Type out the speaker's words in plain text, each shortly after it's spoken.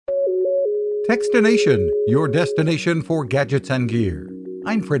Techstination, your destination for gadgets and gear.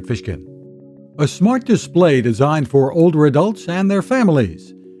 I'm Fred Fishkin. A smart display designed for older adults and their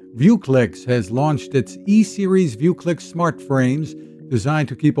families. ViewClix has launched its E-Series ViewClix Smart Frames designed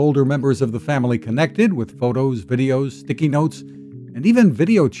to keep older members of the family connected with photos, videos, sticky notes, and even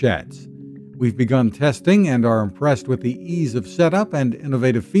video chats. We've begun testing and are impressed with the ease of setup and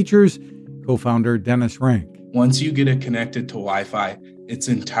innovative features, co-founder Dennis Rank. Once you get it connected to Wi-Fi, it's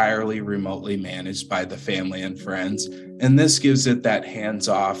entirely remotely managed by the family and friends. And this gives it that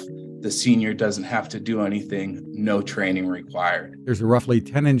hands-off. The senior doesn't have to do anything, no training required. There's a roughly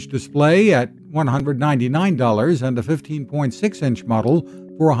 10-inch display at $199 and a 15.6-inch model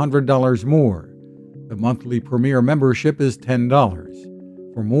for $100 more. The monthly Premier membership is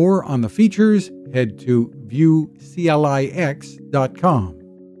 $10. For more on the features, head to viewclix.com.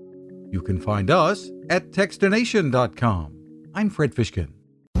 You can find us at techstination.com. I'm Fred Fishkin.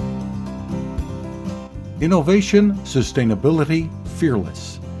 Innovation, sustainability,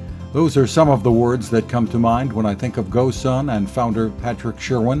 fearless. Those are some of the words that come to mind when I think of GoSun and founder Patrick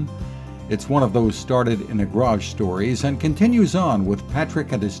Sherwin. It's one of those started in a garage stories and continues on with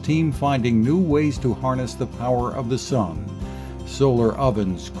Patrick and his team finding new ways to harness the power of the sun. Solar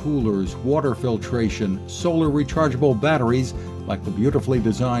ovens, coolers, water filtration, solar rechargeable batteries like the beautifully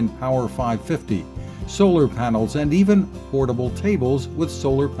designed Power 550, solar panels, and even portable tables with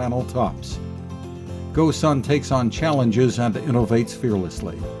solar panel tops. GoSun takes on challenges and innovates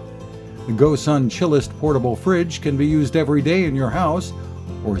fearlessly. The GoSun Chillest portable fridge can be used every day in your house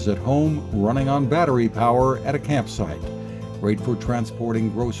or is at home running on battery power at a campsite. Great for transporting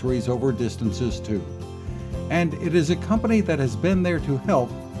groceries over distances too. And it is a company that has been there to help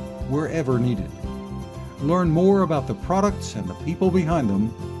wherever needed. Learn more about the products and the people behind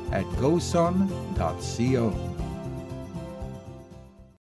them at gosun.co.